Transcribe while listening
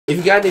If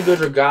you got any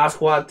build your God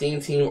Squad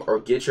theme team or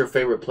get your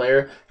favorite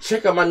player,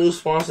 check out my new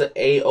sponsor,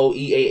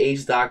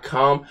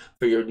 AOEAH.com,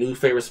 for your new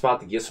favorite spot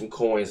to get some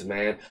coins,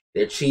 man.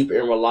 They're cheap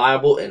and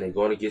reliable, and they're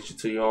going to get you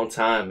to your own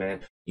time, man.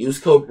 Use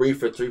code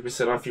BRIEF for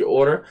 3% off your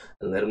order,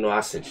 and let them know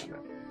I sent you,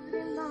 man.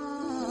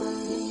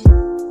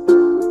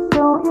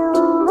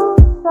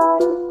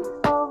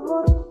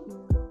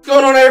 What's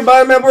going on,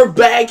 everybody, man? We're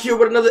back here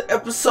with another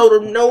episode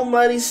of No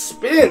Money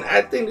Spent.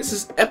 I think this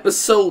is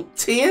episode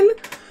 10.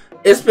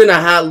 It's been a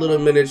hot little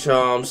minute,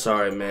 y'all. I'm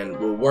sorry, man.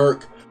 We'll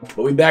work.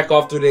 But we back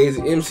off 3 days.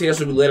 The MCS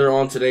will be later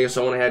on today,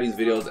 so I want to have these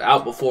videos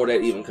out before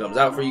that even comes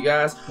out for you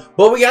guys.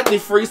 But we got the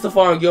free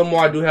stephon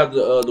Gilmore. I do have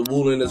the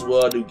Wool in as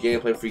well. I do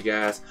gameplay for you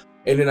guys.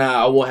 And then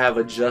I will have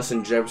a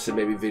Justin Jefferson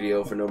maybe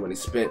video for No Money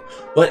Spent.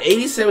 But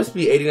 87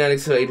 speed, 89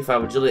 excel,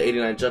 85 agility,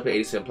 89 jumping,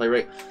 87 play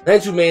rate,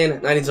 92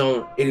 man, 90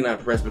 zone, 89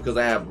 press because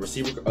I have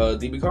receiver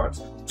DB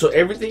cards. So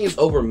everything is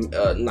over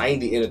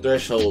 90 in the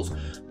thresholds.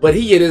 But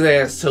he get his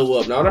ass toe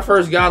up. Now when I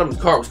first got him, the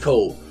card was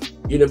cold.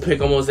 You didn't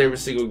pick almost every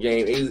single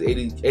game.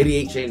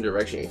 88 change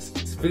direction,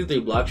 53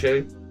 block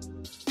shedding.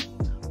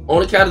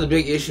 On account of the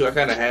big issue I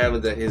kind of have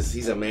is that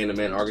he's a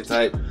man-to-man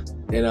archetype.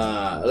 And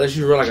unless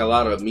you run like a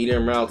lot of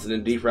medium routes and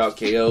then deep route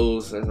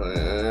KOs,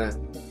 I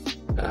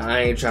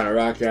ain't trying to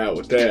rock out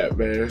with that,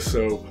 man.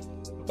 So,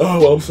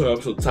 I'm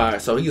so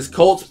tired. So he gets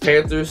Colts,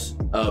 Panthers,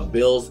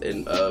 Bills,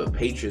 and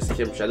Patriots. I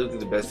do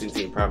think the best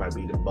team probably might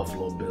be the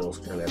Buffalo Bills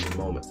currently at the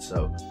moment.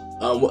 So,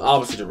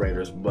 obviously the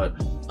Raiders. But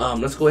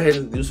let's go ahead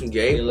and do some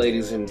game, hey,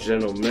 ladies and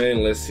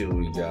gentlemen. Let's see what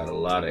we got. A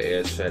lot of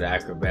edge set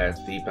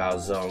acrobats, deep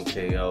out zone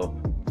KO.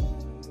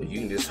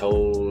 You can just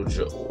hold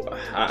your...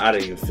 I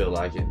didn't even feel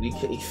like it. You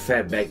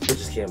fat back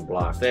bitches can't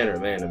block.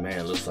 Standard man to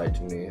man looks like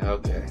to me.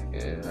 Okay,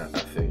 yeah, I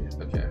figured.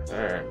 Okay,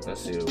 all right.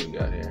 Let's see what we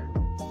got here.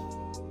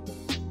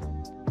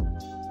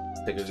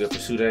 Take a good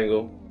pursuit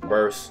angle.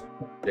 Burst.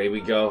 There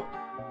we go.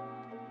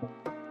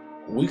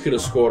 We could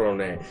have scored on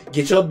that.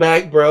 Get your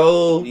back,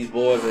 bro. These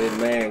boys are in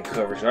man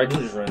coverage. I do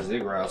just run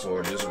zig routes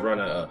or just run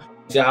a...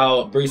 See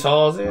how Brees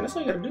Hall's in? That's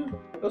all you gotta do.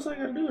 That's all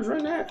you gotta do is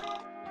run that.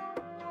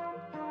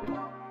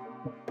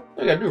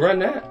 I gotta do run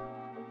that.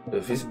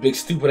 If his big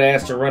stupid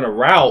ass to run a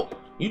route,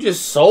 you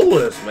just sold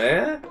us,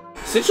 man.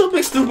 Sit your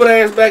big stupid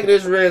ass back in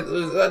this red.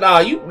 Nah,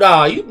 you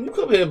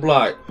come here and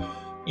block.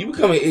 You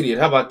become an idiot.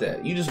 How about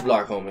that? You just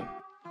block, homie.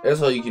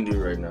 That's all you can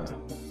do right now.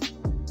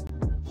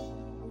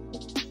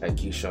 I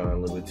keep showing a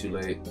little bit too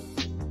late.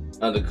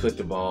 Undercut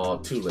the ball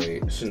too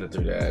late. Shouldn't have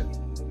threw that.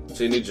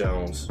 Sidney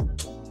Jones.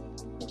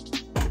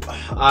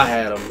 I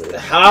had him.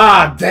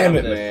 Damn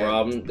it, man.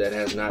 Problem that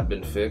has not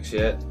been fixed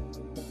yet.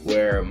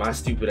 Where my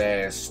stupid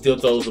ass still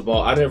throws the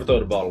ball. I never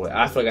throw the ball away.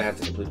 I feel like I have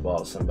to complete the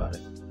ball to somebody.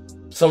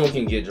 Someone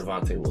can get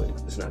Javonte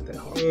Williams. It's not that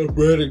hard.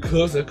 Brandon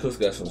Cooks. That Cooks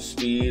got some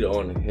speed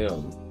on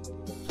him.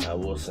 I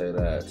will say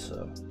that.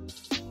 So,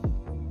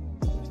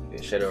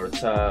 shut over the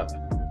top.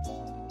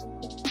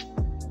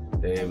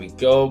 There we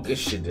go. Good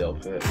shit,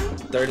 Delpit.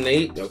 3rd and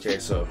 8. Okay,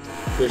 so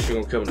Christian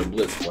gonna come to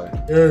blitz play.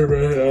 Hey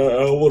man,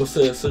 I want to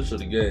say essential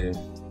to the game.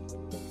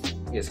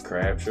 Yes,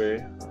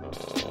 Crabtree.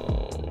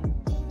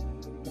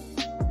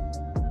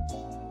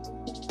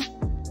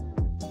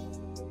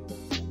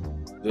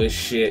 Good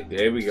shit.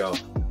 There we go.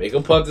 Make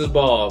him punt this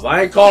ball. If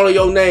I ain't calling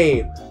your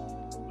name,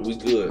 we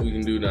good. We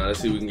can do now. Let's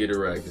see if we can get it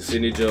right.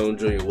 Sidney Jones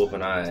Jr.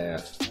 whooping our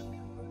ass.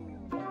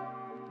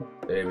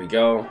 There we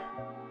go.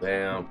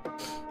 Bam.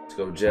 Let's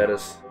go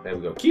Jettas. There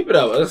we go. Keep it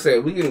up. Let's say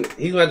we can.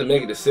 He's gonna have to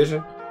make a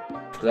decision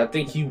because I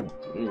think he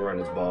run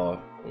this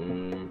ball.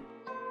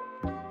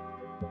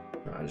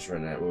 I just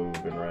run that where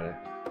we've been running.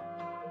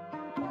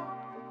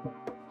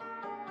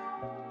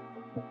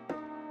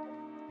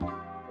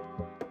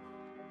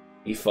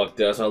 He fucked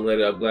us. I'll let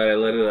it up. Glad I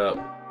let it up.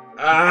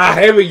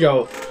 Here we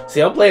go.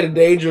 See, I'm playing a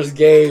dangerous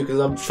game because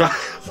I'm trying.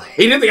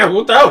 He didn't think I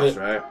would throw it.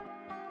 Right?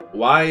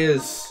 Why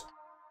is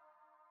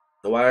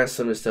some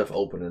of this stuff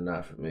open and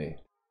not for me?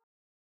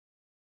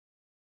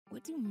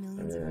 What do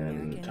millions of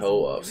and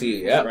toe up.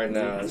 See, yeah, right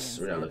now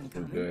we're not looking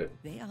too good.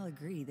 They all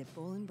agree that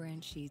Boll &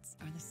 Branch sheets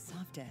are the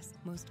softest,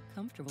 most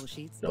comfortable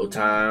sheets. No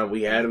time.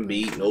 We had him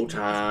beat. No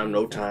time.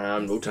 No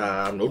time. No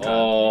time. No time.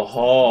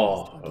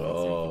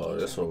 Oh,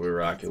 that's what we're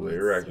rocking with.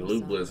 We're rocking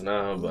Loop Blitz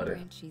now, buddy.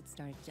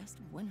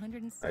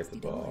 Like the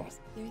ball.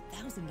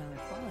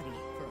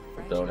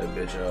 Throw that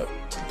bitch up.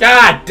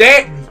 God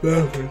damn!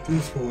 Back at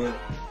this point.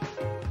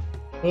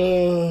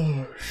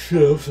 Oh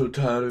shit! I'm so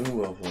tired of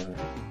well playing.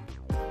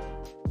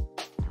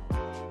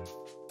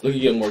 Look at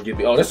Gilmore get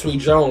me. Oh, that's Sweet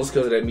Jones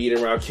because of that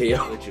medium route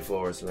KO. Let you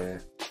for us, man.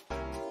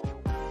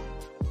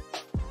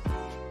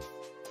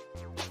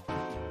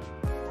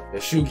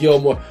 That's shoot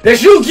Gilmore. That's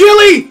shoot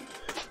Gilly!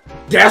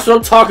 That's what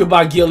I'm talking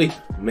about, Gilly.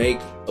 Make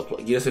a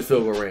play. Get us in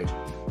field goal range.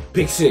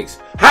 Pick 6.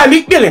 Hi,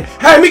 McMillan.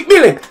 Hi,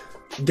 McMillan.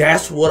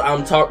 That's what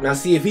I'm talking. Now,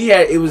 see if he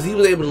was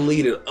able to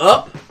lead it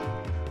up.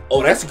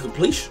 Oh, that's a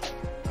completion.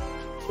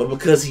 But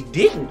because he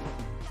didn't,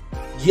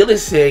 Gilly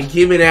said,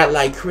 "Give me that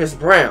like Chris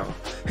Brown."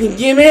 And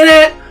give me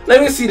that.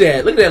 Let me see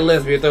that. Look at that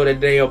lesbian throw that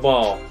damn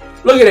ball.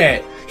 Look at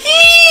that.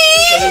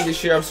 think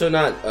this year I'm still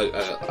not.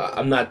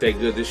 I'm not that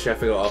good this year. I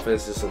feel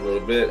offense just a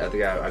little bit. I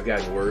think I've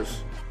gotten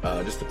worse.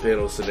 Just depending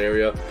on the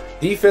scenario.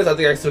 Defense, I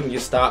think I still can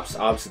get stops,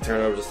 obviously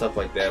turnovers and stuff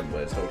like that,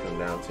 but it's gonna come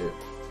down to.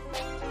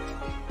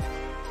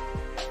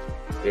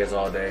 He has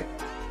all day.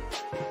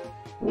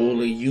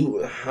 Wooly,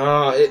 you,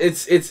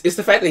 it's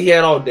the fact that he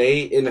had all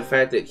day and the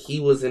fact that he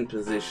was in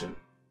position.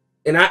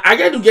 And I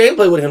gotta do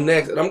gameplay with him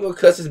next, and I'm gonna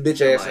cuss his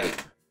bitch ass out.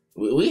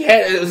 We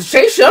had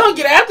Chase Young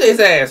get after his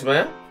ass,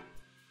 man.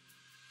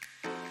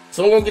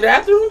 Someone gonna get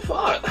after him?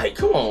 Fuck, like,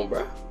 come on,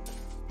 bro.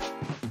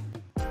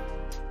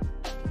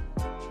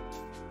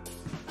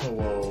 Come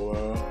on,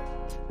 bro.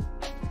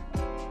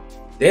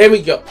 There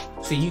we go.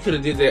 See, you could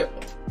have did that.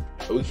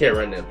 We can't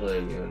run that play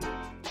again.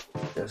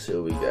 Let's see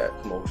what we got.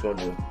 Come on, what you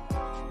gonna do?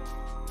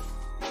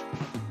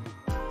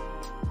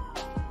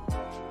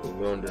 What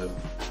we gonna do?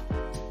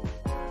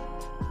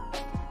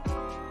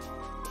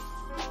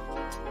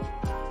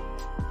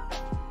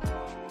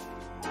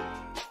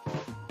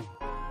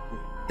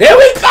 There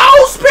we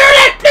go,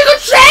 Spirit! Nigga,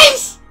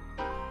 Chase!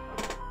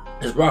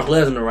 It's Brock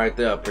Lesnar right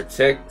there.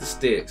 Protect the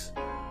sticks.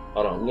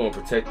 Hold on, we're gonna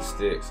protect the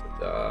sticks.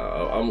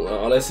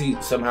 Unless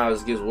he somehow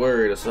gets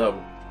worried or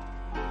something.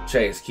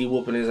 Chase, keep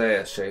whooping his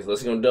ass, Chase.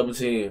 Let's go double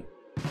team.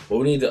 But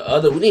we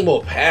need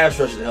more pass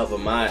rush to help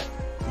him out.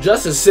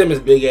 Justin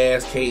Simmons, big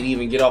ass, can't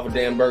even get off a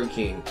damn Burger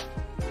King.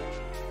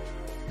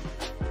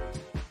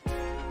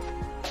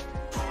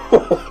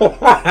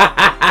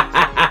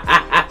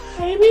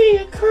 Baby,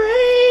 you're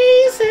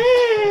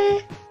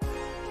crazy.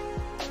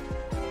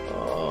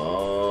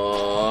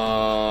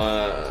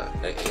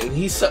 And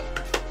he's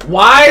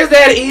why is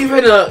that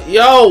even a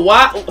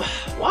why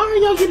are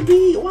y'all getting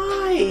beat?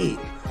 Why?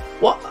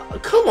 What?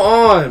 Come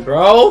on,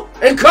 bro.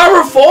 And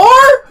cover 4?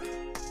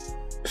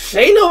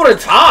 Shane over the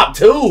top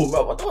too.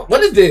 Bro,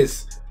 what is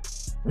this?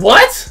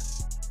 What?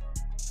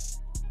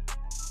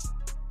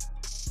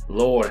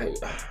 Lord,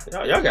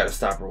 y'all gotta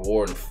stop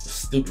rewarding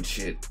stupid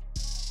shit.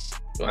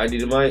 I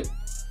did it, Mike.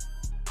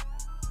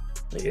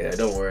 Yeah,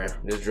 don't worry.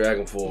 Just drag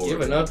him forward.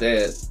 Giving up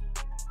that.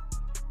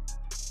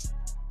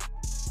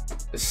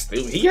 It's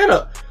stupid. He got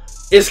a.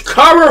 It's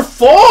cover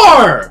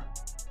 4.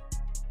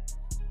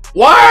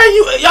 Why are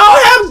you?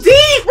 Y'all have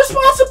deep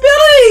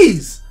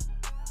responsibilities.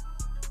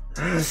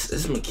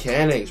 It's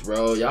mechanics,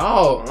 bro.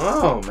 Y'all.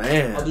 Oh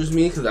man. I'll just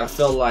me because I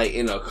felt like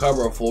in a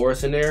cover 4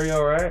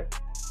 scenario, right?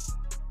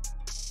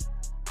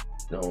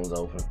 No one's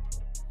open.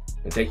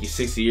 It take you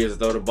 60 years to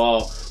throw the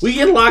ball. We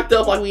getting locked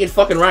up like we in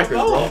fucking Rikers,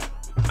 bro.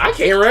 I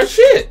can't run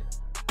shit.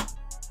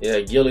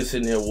 Yeah, Gilly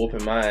sitting here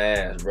whooping my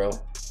ass, bro.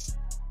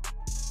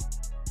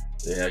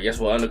 Yeah, I guess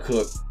we're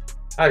undercooked.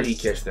 How did he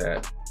catch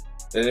that?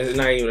 And it's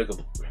not even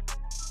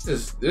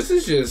this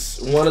is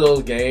just one of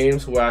those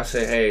games where I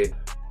say, hey,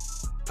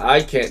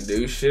 I can't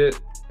do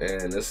shit,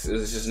 and this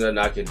is just nothing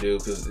I can do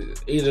because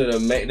either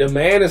the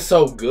man is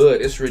so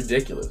good, it's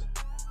ridiculous.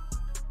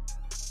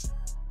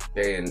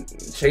 And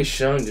Chase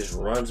Young just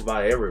runs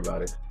by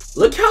everybody.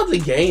 Look how the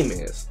game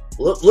is.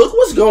 Look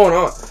what's going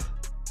on.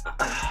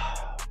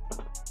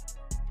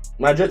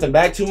 Am I drifting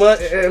back too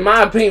much? In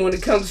my opinion, when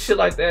it comes to shit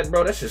like that,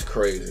 bro, that's just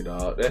crazy,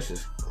 dog. That's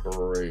just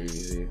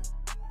crazy.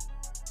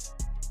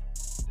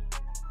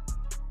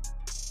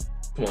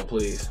 Come on,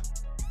 please.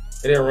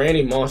 And then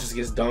Randy Moss just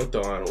gets dunked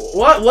on.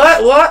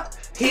 What?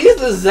 He's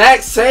the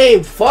exact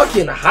same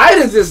fucking height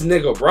as this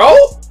nigga, bro.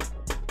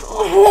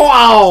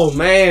 Oh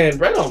man,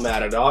 bro, it don't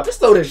matter, dog. Just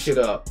throw this shit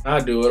up. I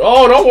do it.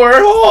 Oh, don't worry.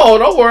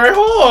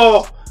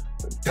 Oh,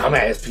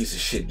 dumbass piece of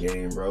shit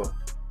game, bro.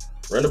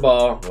 Run the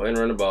ball. Go ahead and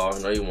run the ball.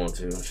 No, you want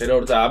to. Shade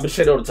over the top. I've been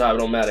shade over the top. It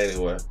don't matter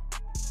anyway.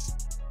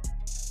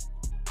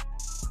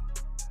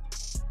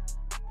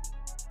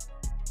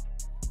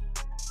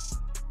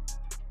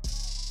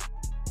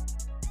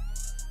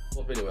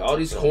 Well, anyway, all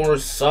these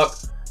corners suck.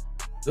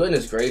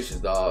 Goodness gracious,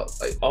 dog.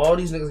 Like, all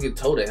these niggas get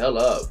towed the hell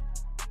up.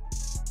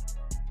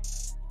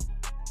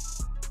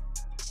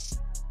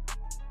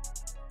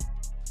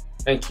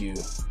 Thank you.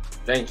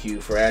 Thank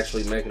you for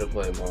actually making a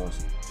play,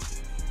 boss.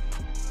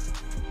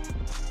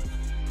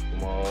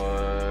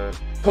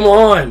 Come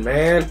on,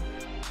 man.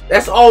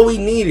 That's all we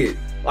needed.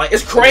 Like,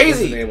 it's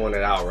crazy. Name on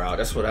that out route.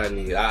 That's what I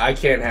need. I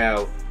can't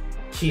have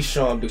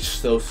Keyshawn be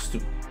so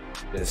stupid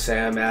and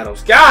Sam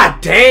Adams.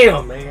 God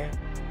damn, man.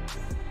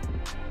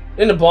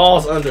 And the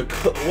ball's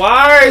undercooked.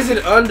 Why is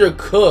it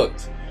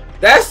undercooked?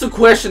 That's the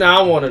question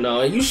I want to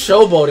know. And you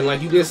showboating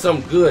like you did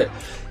something good.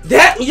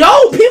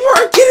 People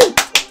are getting.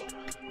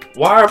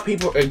 Why are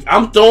people?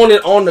 I'm throwing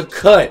it on the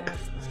cut.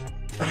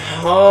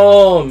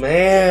 Oh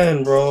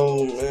man,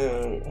 bro,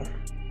 man.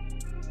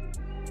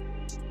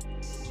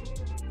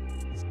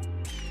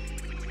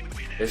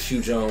 It's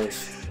Hugh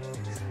Jones.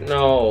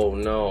 No.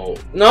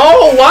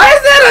 Why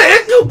is that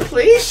an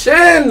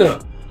incompletion?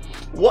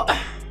 What?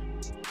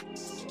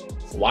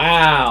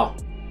 Wow.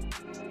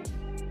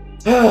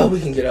 We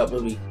can get up,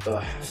 but we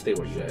stay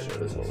where you at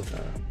this whole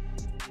time.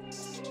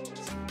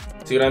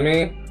 See what I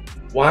mean?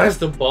 Why is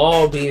the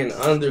ball being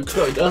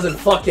undercooked? It doesn't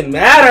fucking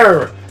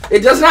matter. It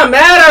does not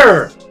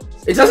matter.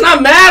 It does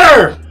not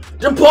matter.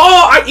 The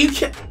ball, you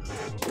can't.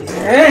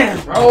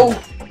 Man, bro.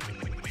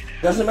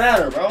 Doesn't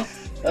matter, bro.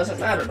 Doesn't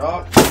matter,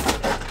 dog.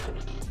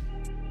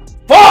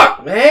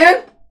 Fuck, man!